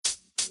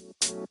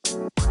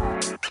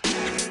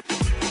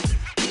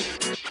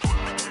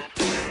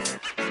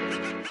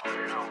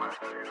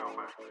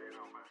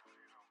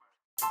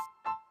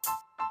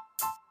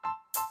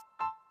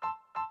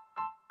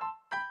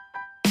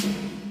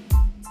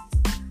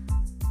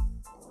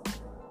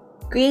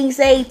Greetings,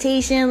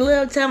 salutation,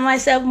 little time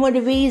myself,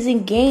 motivators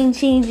and game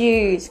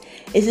changers.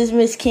 This is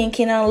Miss Ken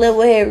on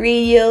Levelhead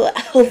Radio. I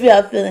hope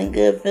y'all feeling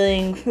good,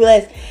 feeling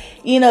blessed.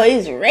 You know,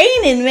 it's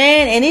raining,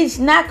 man, and it's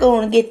not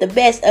going to get the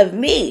best of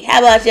me. How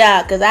about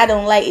y'all? Because I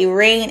don't like it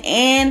rain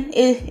and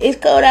it's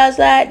cold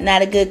outside.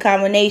 Not a good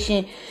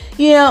combination.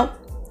 You know,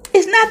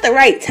 it's not the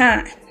right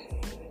time.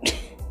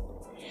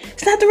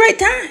 It's not the right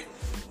time.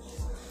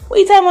 What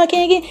are you talking about,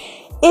 Ken again?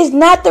 It's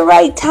not the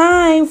right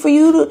time for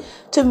you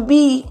to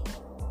be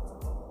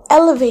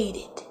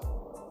elevated.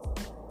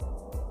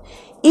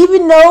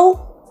 Even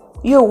though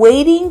you're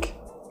waiting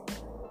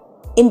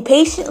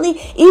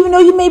impatiently, even though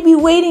you may be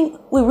waiting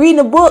with reading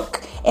a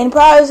book and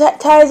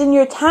prioritizing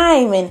your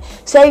time and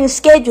setting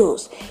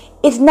schedules,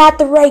 it's not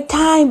the right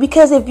time,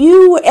 because if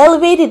you were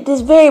elevated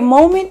this very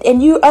moment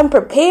and you're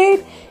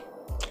unprepared,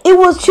 it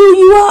will chew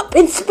you up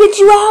and spit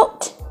you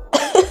out.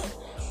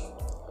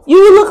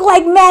 You look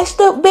like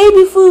mashed up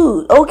baby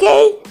food,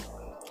 okay?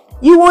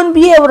 You wouldn't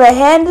be able to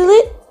handle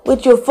it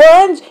with your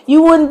funds.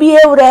 You wouldn't be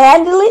able to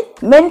handle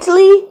it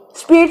mentally,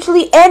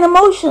 spiritually, and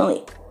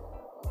emotionally.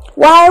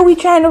 Why are we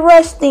trying to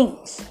rush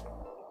things?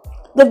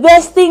 The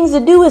best things to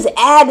do is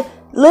add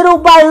little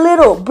by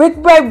little,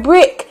 brick by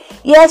brick.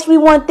 Yes, we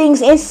want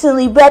things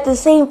instantly, but at the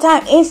same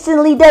time,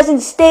 instantly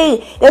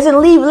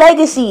doesn't leave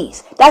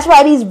legacies. That's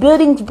why these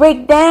buildings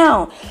break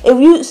down.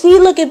 If you see,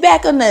 looking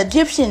back on the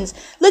Egyptians,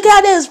 look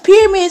how those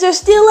pyramids are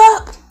still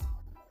up.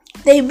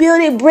 They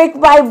built it brick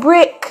by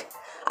brick.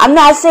 I'm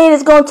not saying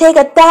it's going to take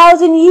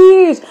 1,000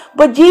 years,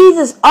 but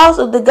Jesus,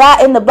 also the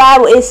God in the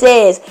Bible, it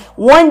says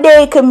one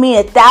day could mean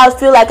 1,000,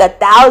 feel like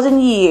 1,000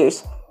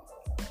 years,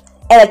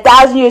 and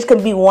 1,000 years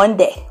could be one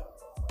day.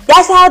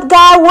 That's how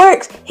God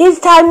works. His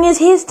timing is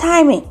His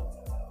timing.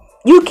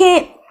 You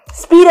can't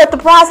speed up the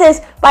process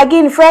by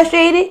getting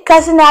frustrated,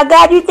 cussing out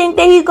God. You think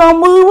that He's going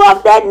to move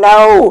off that?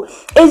 No.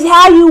 It's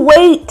how you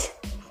wait.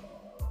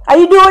 Are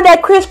you doing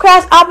that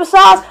crisscross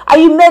applesauce? Are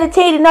you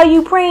meditating? Are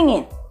you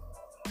praying?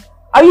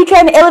 Are you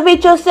trying to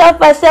elevate yourself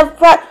by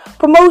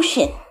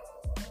self-promotion?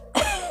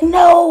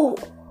 No.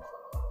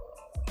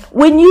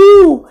 When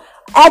you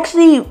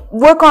actually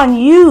work on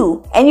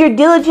you and you're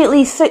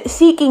diligently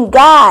seeking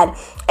God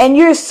and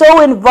you're so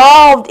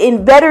involved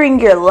in bettering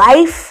your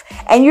life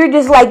and you're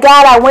just like,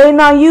 God, I'm waiting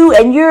on you,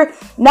 and you're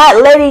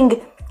not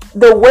letting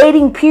the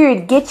waiting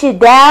period get you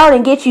down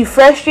and get you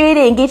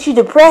frustrated and get you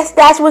depressed,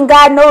 that's when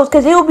God knows,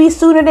 because it will be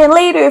sooner than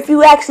later if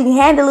you actually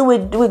handle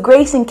it with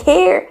grace and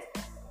care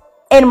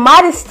and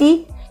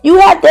modesty. You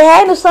have to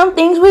handle some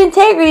things with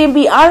integrity and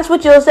be honest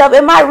with yourself.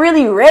 Am I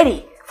really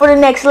ready for the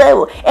next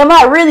level? Am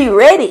I really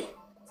ready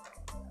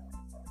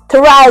to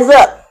rise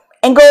up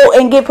and go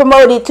and get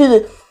promoted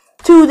to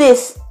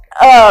this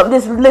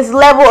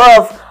level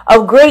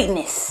of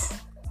greatness?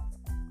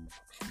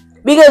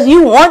 Because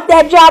you want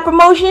that job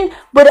promotion,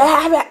 but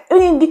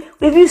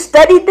if you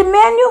studied the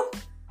manual,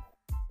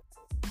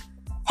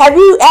 have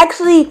you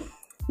actually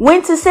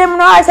went to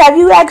seminars? Have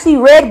you actually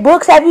read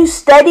books? Have you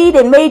studied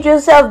and made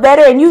yourself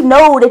better? And you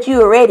know that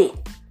you are ready.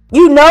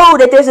 You know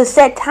that there's a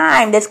set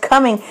time that's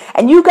coming,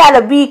 and you got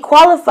to be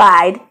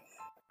qualified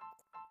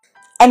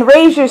and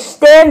raise your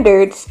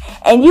standards.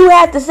 And you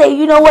have to say,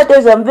 you know what?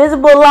 There's a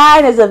visible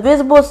line, there's a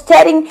visible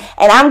setting,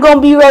 and I'm going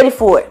to be ready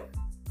for it.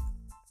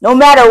 No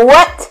matter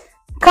what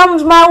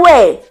comes my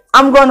way,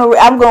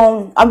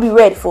 I'll be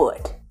ready for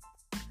it.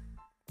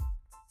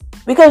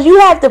 Because you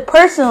have to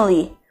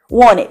personally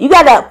want it. You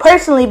got to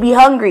personally be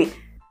hungry.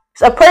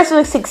 It's a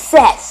personal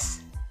success.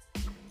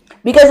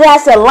 Because it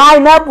has to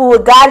line up with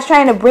what God's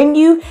trying to bring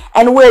you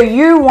and where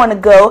you want to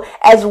go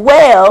as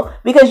well.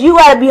 Because you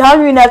got to be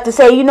hungry enough to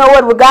say, you know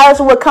what,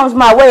 regardless of what comes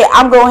my way,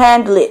 I'm going to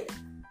handle it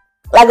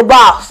like a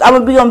boss. I'm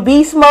going to be on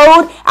beast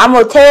mode. I'm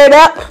going to tear it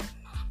up.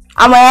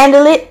 I'm going to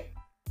handle it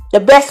the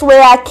best way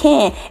I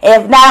can.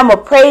 And if not, I'm going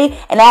to pray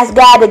and ask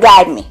God to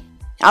guide me.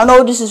 I don't know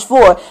what this is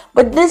for,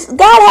 but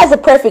God has a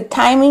perfect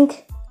timing.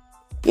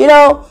 You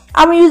know,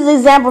 I'm going to use an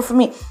example for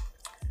me.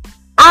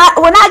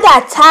 When I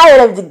got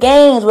tired of the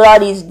games with all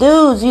these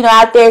dudes, you know,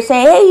 out there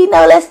saying, hey, you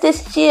know, let's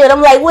just chill.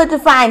 I'm like, what,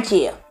 define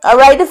chill? All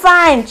right,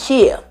 define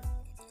chill.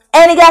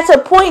 And it got to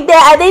a point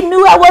that they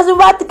knew I wasn't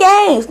about the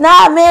games.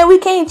 Nah, man, we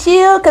can't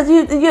chill because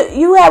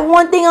you have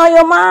one thing on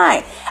your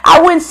mind.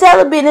 I wouldn't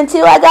celebrate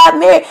until I got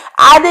married.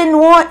 I didn't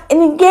want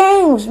any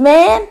games,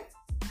 man.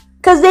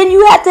 Because then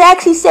you have to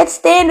actually set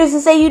standards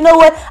and say, you know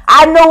what,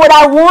 I know what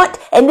I want,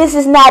 and this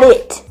is not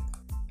it.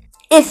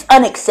 It's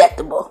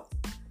unacceptable.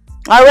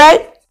 All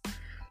right?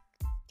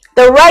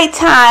 The right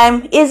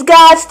time is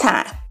God's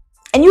time.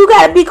 And you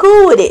got to be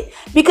cool with it.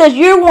 Because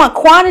you want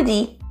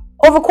quantity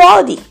over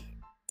quality.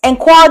 And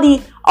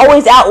quality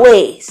always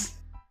outweighs.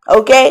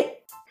 Okay?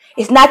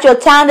 It's not your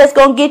talent that's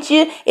going to get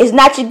you. It's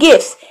not your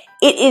gifts.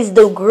 It is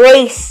the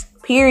grace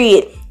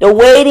period. The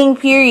waiting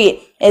period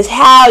is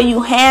how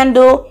you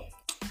handle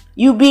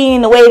you being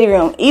in the waiting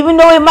room. Even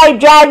though it might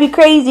drive you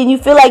crazy and you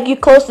feel like you're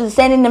close to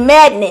descending to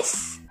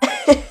madness.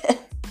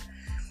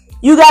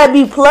 You gotta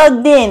be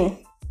plugged in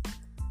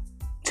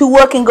to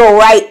what can go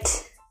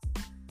right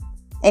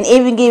in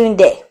any given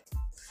day.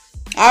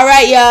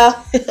 Alright,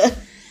 y'all.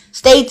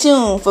 Stay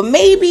tuned for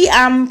Maybe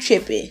I'm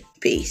Tripping.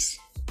 Peace.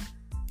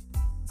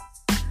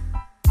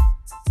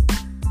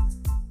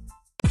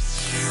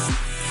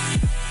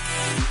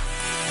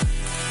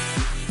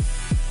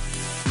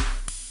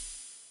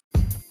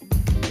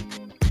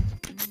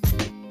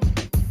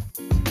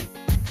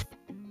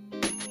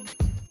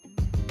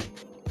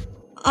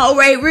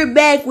 Alright, we're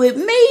back with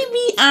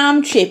Maybe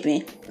I'm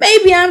Tripping.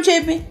 Maybe I'm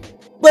tripping.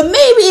 But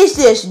maybe it's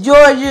just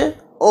Georgia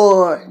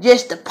or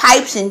just the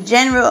pipes in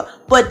general.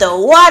 But the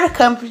water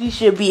company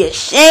should be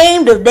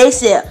ashamed of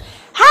themselves.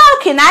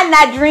 How can I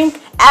not drink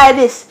out of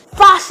this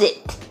faucet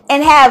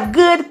and have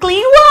good,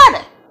 clean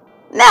water?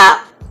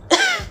 Now,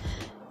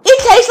 it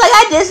tastes like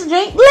I just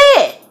drink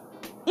lead.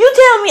 You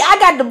telling me I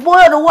got to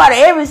boil the water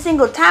every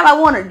single time I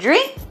want to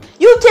drink?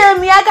 You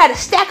telling me I got to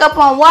stack up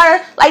on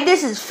water like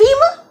this is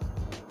FEMA?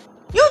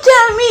 You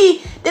telling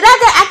me that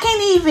I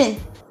can't even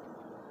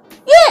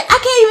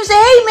say,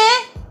 hey man,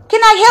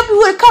 can I help you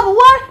with a cup of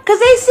water? Because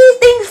they see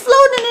things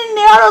floating in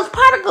there, all those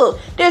particles.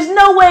 There's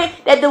no way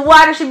that the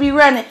water should be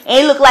running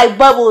and it look like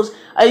bubbles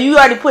or you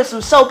already put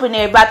some soap in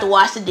there about to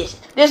wash the dishes.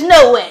 There's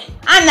no way.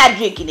 I'm not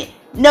drinking it.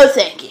 No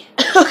thank you.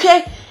 Okay?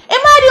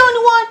 Am I the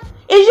only one?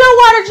 Is your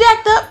water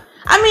jacked up?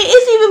 I mean,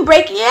 it's even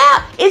breaking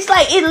out. It's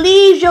like it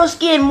leaves your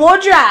skin more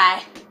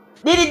dry.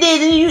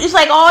 It's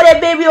like all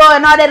that baby oil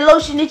and all that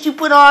lotion that you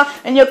put on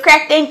and your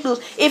cracked ankles.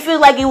 It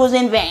feels like it was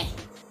in vain.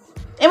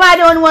 Am I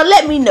the only one?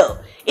 Let me know.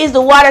 Is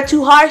the water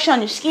too harsh on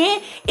your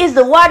skin? Is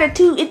the water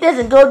it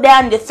doesn't go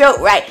down your throat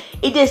right?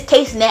 It just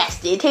tastes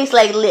nasty. It tastes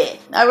like lead.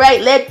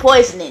 Alright? Lead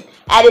poisoning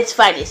at its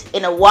finest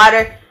in a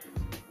water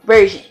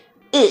version.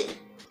 Ugh.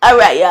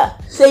 Alright, y'all.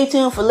 Stay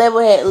tuned for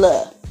Levelhead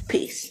Love.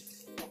 Peace.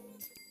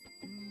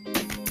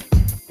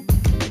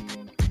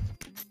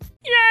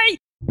 Yay!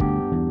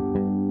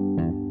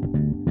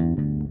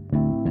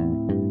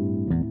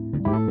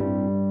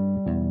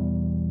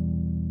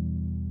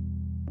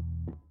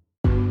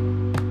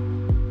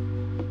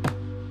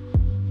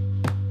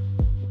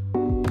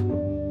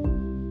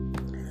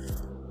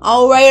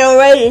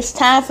 Alright, it's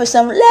time for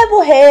some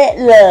Levelhead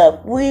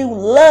Love. We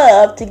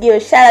love to give a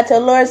shout out to the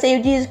Lord and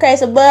Savior Jesus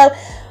Christ above,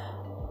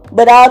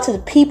 but all to the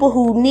people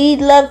who need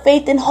love,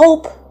 faith, and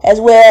hope,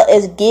 as well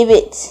as give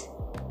it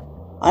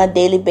on a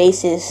daily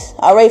basis.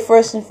 Alright,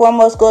 first and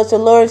foremost goes to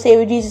the Lord and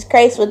Savior Jesus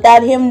Christ.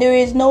 Without him, there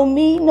is no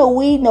me, no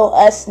we, no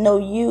us, no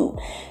you.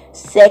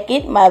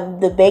 Second,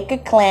 the Baker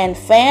Clan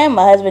fam,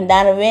 my husband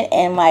Donovan,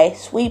 and my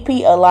sweet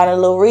pea Alana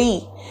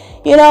Lurie.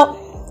 You know,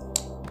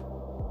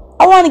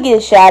 I want to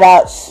give shout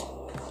outs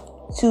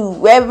to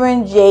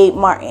Reverend J.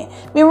 Martin.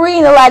 Been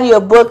reading a lot of your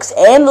books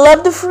and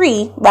love the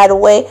free, by the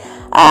way.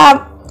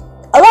 A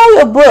lot of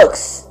your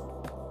books,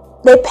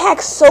 they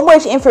pack so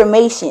much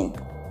information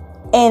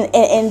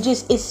and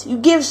just you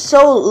give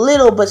so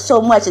little but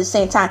so much at the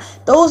same time.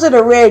 Those are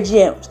the rare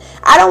gems.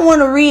 I don't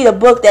want to read a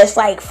book that's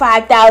like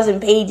 5,000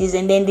 pages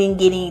and then didn't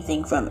get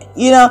anything from it.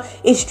 You know,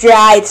 it's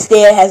dry, it's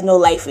stale, has no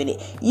life in it.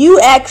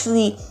 You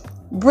actually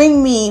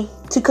bring me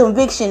to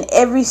conviction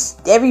every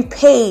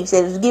page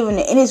that was given,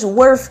 and it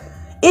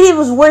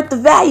was worth the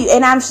value.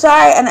 And I'm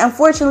sorry, and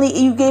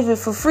unfortunately you gave it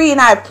for free,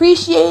 and I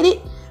appreciate it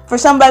for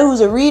somebody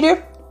who's a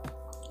reader,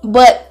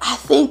 but I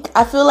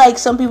feel like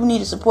some people need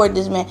to support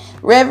this man,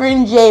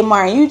 Reverend J.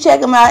 Martin. You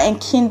check him out in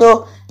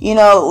Kindle. You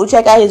know, we'll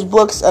check out his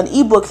books on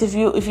ebooks if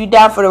you're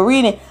down for the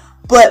reading.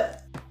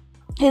 But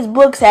his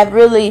books have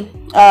really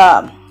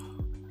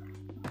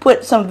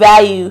put some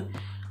value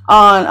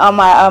on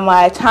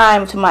my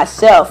time to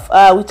myself.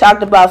 We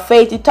talked about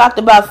faith. You talked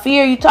about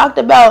fear. You talked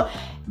about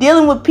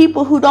dealing with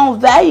people who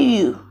don't value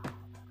you,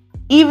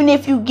 even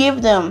if you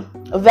give them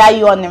a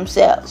value on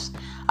themselves.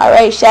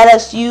 Alright, shout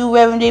outs to you,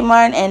 Reverend J.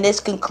 Martin, and this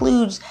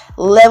concludes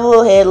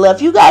Levelhead Love.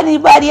 If you got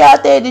anybody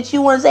out there that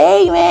you want to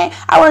say, hey man,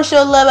 I want to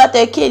show love out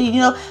there, kid, you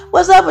know,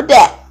 what's up with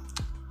that?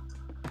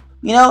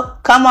 You know,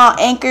 come on,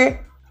 Anchor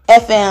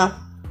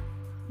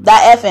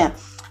FM.fm,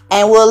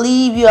 and we'll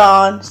leave you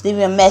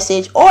a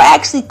message, or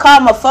actually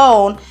call my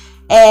phone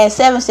and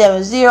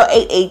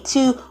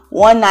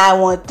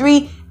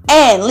 770-882-1913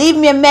 and leave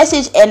me a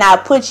message and I'll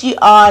put you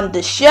on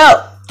the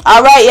show.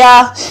 Alright,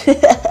 y'all.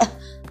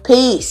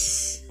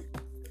 Peace.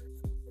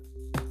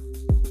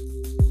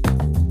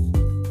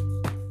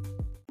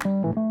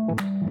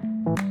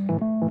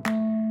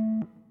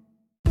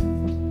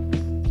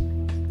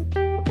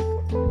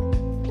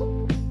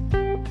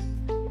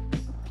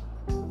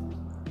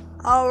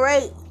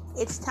 Alright,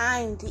 it's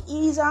time to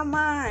ease our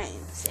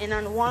minds and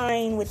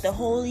unwind with the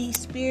Holy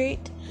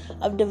Spirit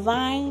of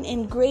divine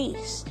and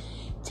grace.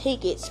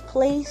 Take its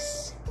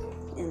place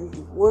in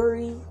the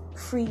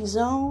worry-free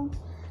zone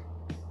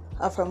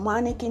of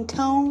harmonic and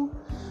tone,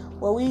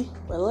 where we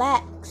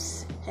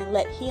relax and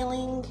let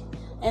healing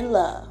and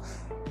love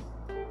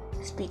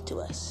speak to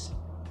us.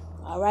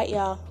 Alright,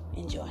 y'all,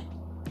 enjoy.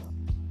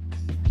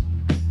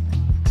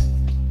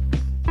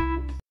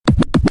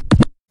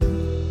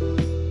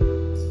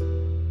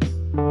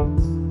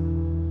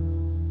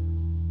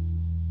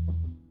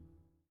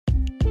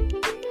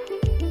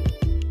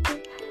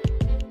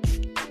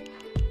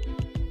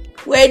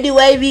 Where do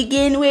I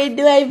begin? Where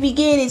do I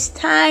begin? It's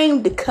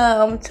time to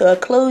come to a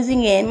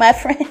closing end, my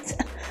friends.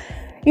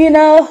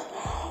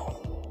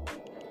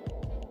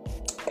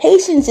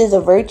 Patience is a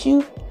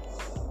virtue,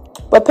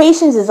 but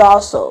patience is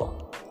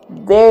also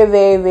very,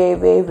 very, very,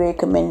 very, very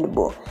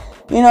commendable.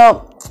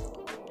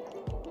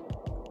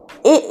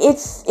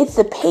 It's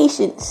the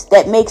patience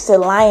that makes a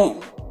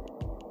lion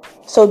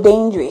so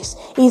dangerous.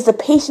 He's the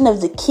patient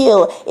of the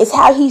kill. It's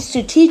how he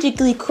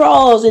strategically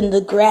crawls in the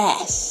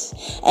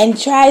grass and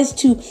tries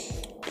to,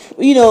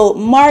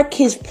 mark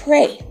his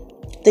prey,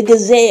 the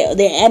gazelle,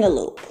 the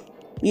antelope,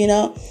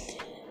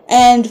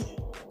 and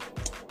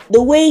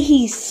the way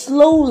he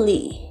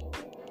slowly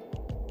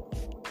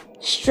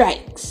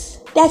strikes.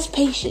 That's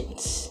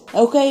patience.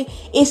 Okay?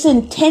 It's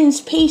intense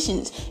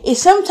patience.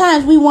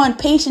 Sometimes we want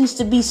patience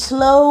to be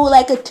slow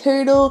like a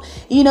turtle,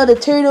 the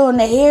turtle and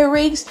the hair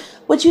rakes.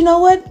 But you know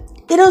what?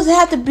 It doesn't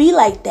have to be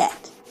like that.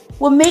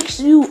 What makes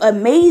you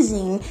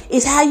amazing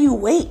is how you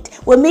wait.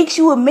 What makes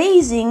you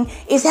amazing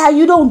is how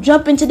you don't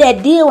jump into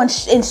that deal and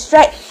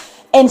strike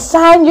and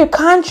sign your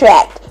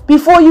contract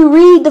before you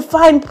read the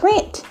fine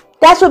print.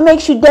 That's what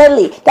makes you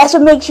deadly. That's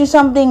what makes you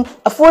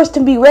a force to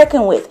be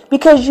reckoned with,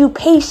 because you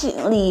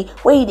patiently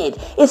waited.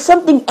 It's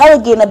something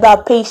elegant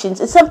about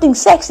patience. It's something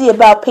sexy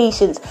about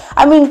patience.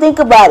 I mean, think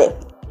about it.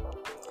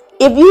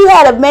 If you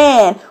had a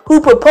man who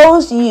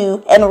proposed to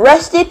you and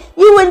rushed it,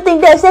 you wouldn't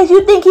think that's sex.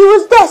 You'd think he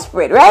was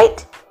desperate,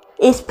 right?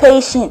 It's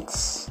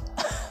patience.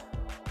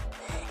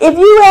 If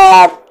you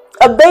had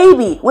a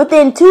baby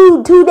within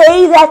two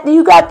days after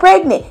you got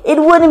pregnant, it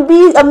wouldn't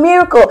be a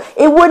miracle.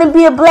 It wouldn't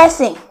be a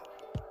blessing.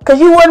 Because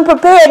you weren't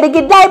prepared to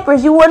get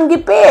diapers. You wouldn't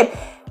get prepared.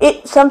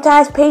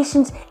 Sometimes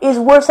patience is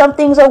worth, some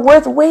things are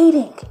worth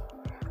waiting.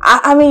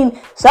 I mean,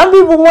 some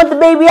people want the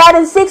baby out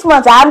in 6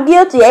 months. I'm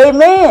guilty.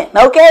 Amen.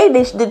 Okay?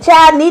 The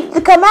child needed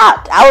to come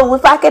out.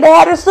 If I could have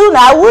had her sooner,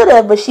 I would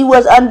have. But she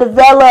was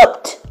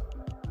undeveloped.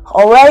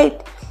 All right?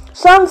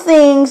 Some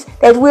things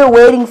that we're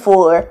waiting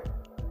for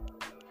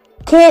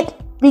can't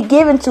be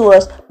given to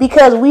us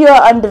because we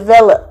are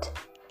undeveloped.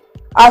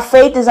 Our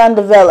faith is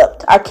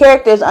undeveloped. Our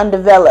character is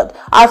undeveloped.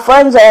 Our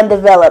funds are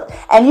undeveloped.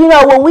 And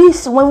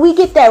when we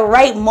get that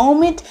right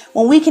moment,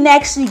 when we can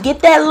actually get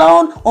that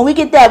loan, when we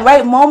get that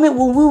right moment,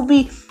 when we'll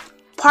be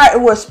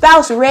we're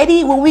spouse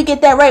ready, when we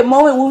get that right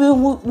moment,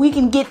 when we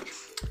can get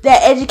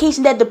that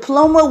education, that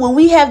diploma, when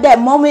we have that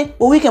moment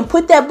when we can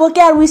put that book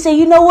out and we say,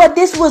 you know what,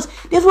 this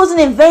wasn't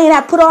in vain.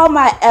 I put all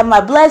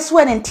my blood,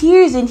 sweat, and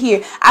tears in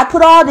here. I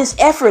put all this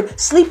effort,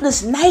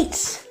 sleepless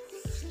nights.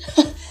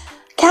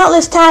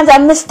 Countless times I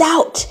missed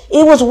out.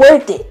 It was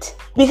worth it.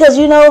 Because,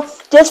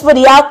 just for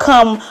the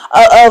outcome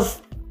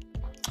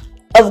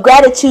of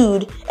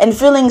gratitude and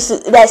feelings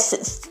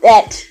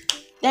that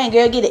dang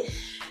girl, get it.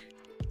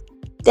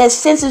 That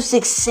sense of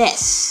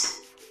success.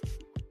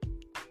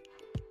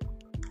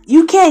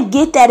 You can't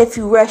get that if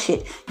you rush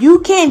it. You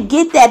can't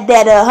get that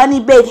honey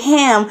baked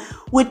ham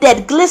with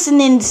that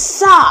glistening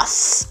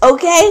sauce,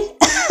 okay?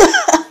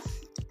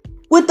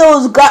 With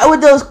those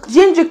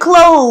ginger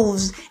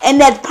cloves and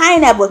that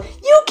pineapple.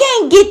 You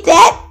can't get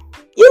that.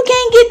 You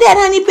can't get that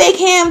honey baked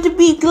ham to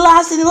be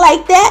glossing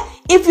like that.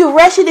 If you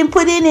rush it and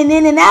put it in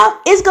and out,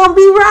 it's going to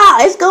be raw.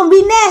 It's going to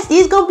be nasty.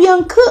 It's going to be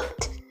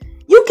uncooked.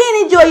 You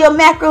can't enjoy your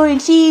macaroni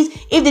and cheese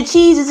if the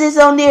cheese is just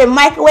on there in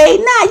microwave.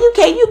 Nah, you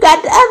can't. You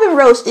got the oven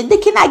roasted.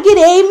 Can I get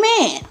an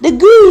amen? The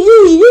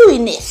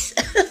gooey-ness.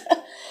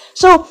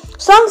 So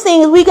some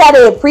things we got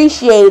to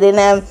appreciate,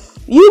 and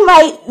you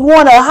might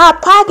want a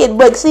hot pocket,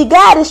 but see,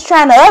 God is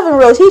trying to oven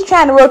roast. He's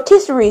trying to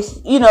rotisserie,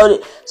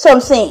 some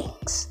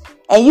things.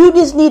 And you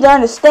just need to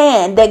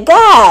understand that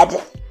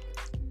God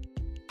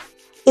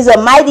is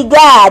a mighty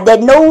God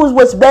that knows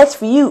what's best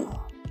for you.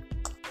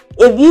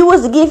 If you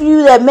was to give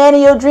you that man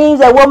of your dreams,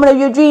 that woman of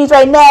your dreams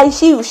right now,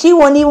 she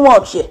wouldn't even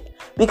want you.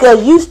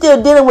 Because you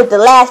still dealing with the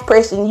last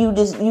person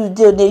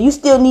you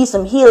still need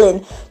some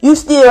healing. You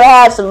still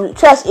have some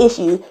trust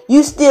issues.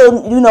 You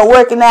still,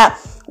 working out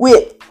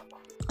with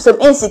some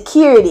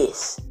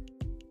insecurities.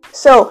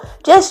 So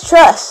just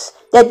trust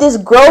that this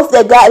growth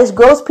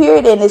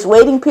period and this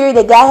waiting period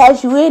that God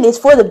has you in is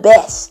for the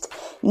best.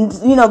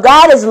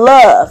 God is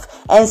love,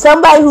 and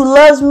somebody who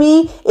loves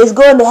me is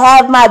going to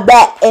have my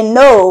back and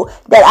know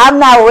that I'm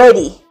not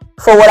ready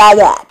for what I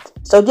got.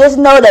 So just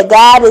know that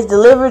God is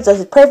delivers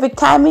us perfect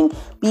timing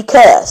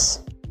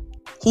because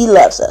He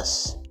loves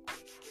us.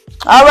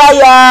 All right,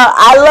 y'all.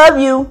 I love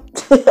you.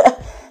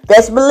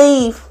 Best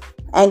believe,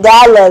 and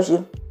God loves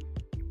you.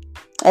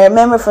 And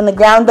remember, from the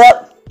ground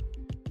up,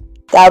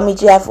 God will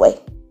meet you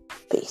halfway.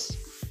 Peace.